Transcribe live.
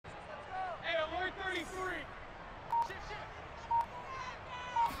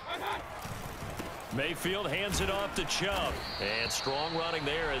Mayfield hands it off to Chubb. And strong running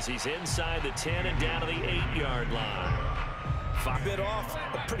there as he's inside the 10 and down to the 8-yard line. Bit off,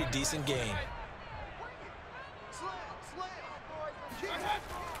 a pretty decent gain.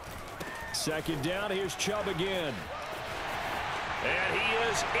 Second down, here's Chubb again. And he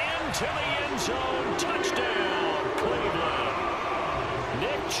is into the end zone. Touchdown, Cleveland.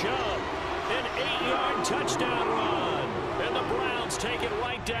 Nick Chubb, an 8-yard touchdown run. And the Browns take it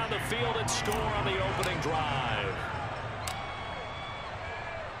right down the field and score on the opening drive.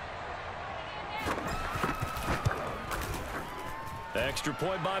 Extra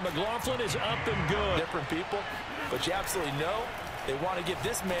point by McLaughlin is up and good. Different people, but you absolutely know they want to get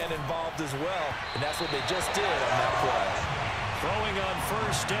this man involved as well, and that's what they just did on that play. Throwing on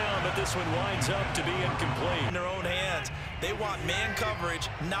first down, but this one winds up to be incomplete. In their own hands, they want man coverage,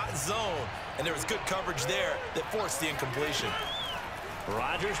 not zone, and there was good coverage there that forced the incompletion.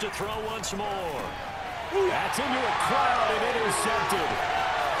 Rodgers to throw once more. That's into a crowd and intercepted.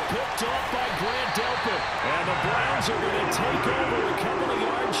 Picked off by Grant Delpit. And the Browns are going to take over a couple of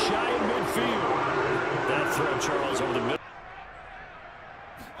yards shy of midfield. That throw, Charles, over the middle.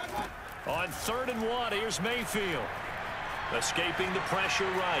 On 3rd and 1, here's Mayfield. Escaping the pressure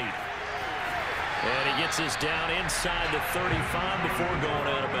right. And he gets us down inside the 35 before going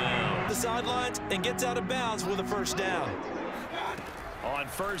out of bounds. The sidelines and gets out of bounds with a first down. On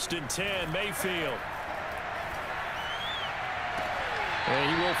 1st and 10, Mayfield.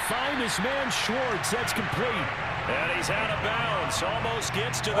 And he will find his man Schwartz. That's complete. And he's out of bounds. Almost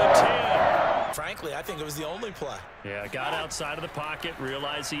gets to the 10. Frankly, I think it was the only play. Yeah, got outside of the pocket,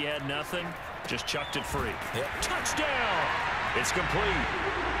 realized he had nothing, just chucked it free. Yep. Touchdown! It's complete.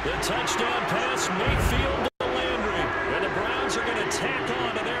 The touchdown pass, Mayfield to Landry. And the Browns are going to tack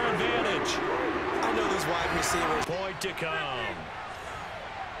on to their advantage. I know these wide receivers. Point to come.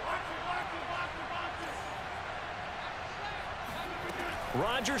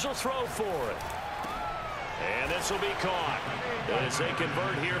 Rodgers will throw for it. And this will be caught as they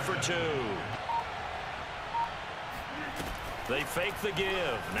convert here for 2. They fake the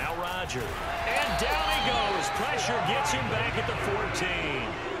give. Now Rodgers. And down he goes. Pressure gets him back at the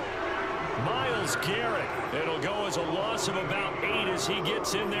 14. Myles Garrett. It'll go as a loss of about 8 as he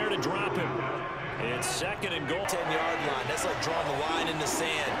gets in there to drop him. It's 2nd and goal. 10-yard line. That's like drawing the line in the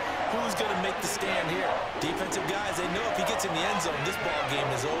sand. Who's going to make the stand here? Defensive guys, they know if he gets in the end zone, this ball game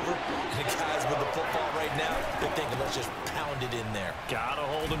is over. And the guys with the football right now, they're thinking, let's just pound it in there. Got to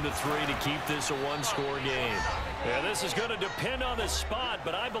hold him to 3 to keep this a one-score game. Yeah, this is going to depend on the spot,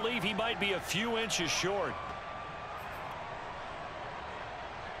 but I believe he might be a few inches short.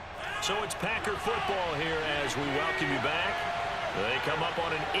 So it's Packer football here as we welcome you back. They come up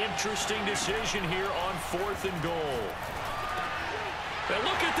on an interesting decision here on 4th and goal. And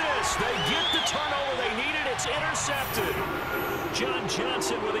look at this. They get the turnover they needed. It's intercepted. John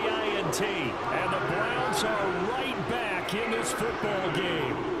Johnson with the INT. And the Browns are right back in this football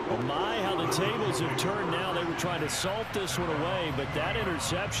game. Oh my, how the tables have turned now. They were trying to salt this one away, but that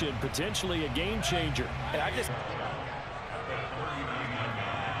interception, potentially a game changer. And I just...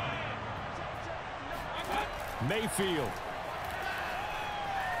 Mayfield.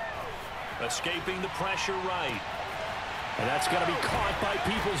 Escaping the pressure right. And that's going to be caught by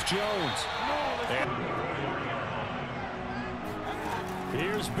Peoples-Jones.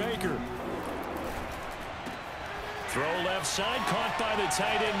 Here's Baker. Throw left side, caught by the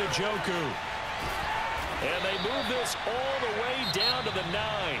tight end Njoku. And they move this all the way down to the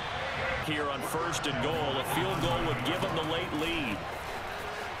 9. Here on 1st and goal, a field goal would give them the late lead.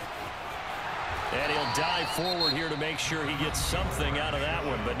 And he'll dive forward here to make sure he gets something out of that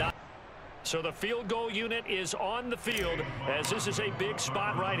one, but not. So the field goal unit is on the field as this is a big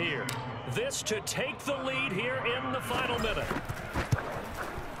spot right here. This to take the lead here in the final minute.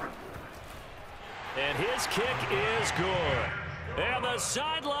 And his kick is good. And the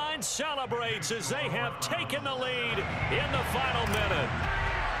sideline celebrates as they have taken the lead in the final minute.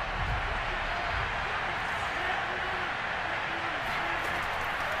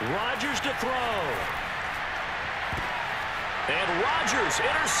 Rodgers to throw. And Rodgers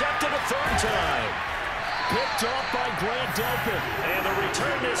intercepted a 3rd time. Picked off by Grant Delpit. And the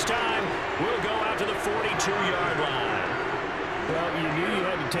return this time will go out to the 42-yard line. Well, you knew you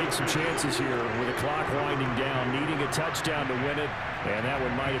had to take some chances here with the clock winding down, needing a touchdown to win it, and that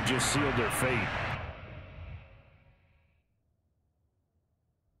one might have just sealed their fate.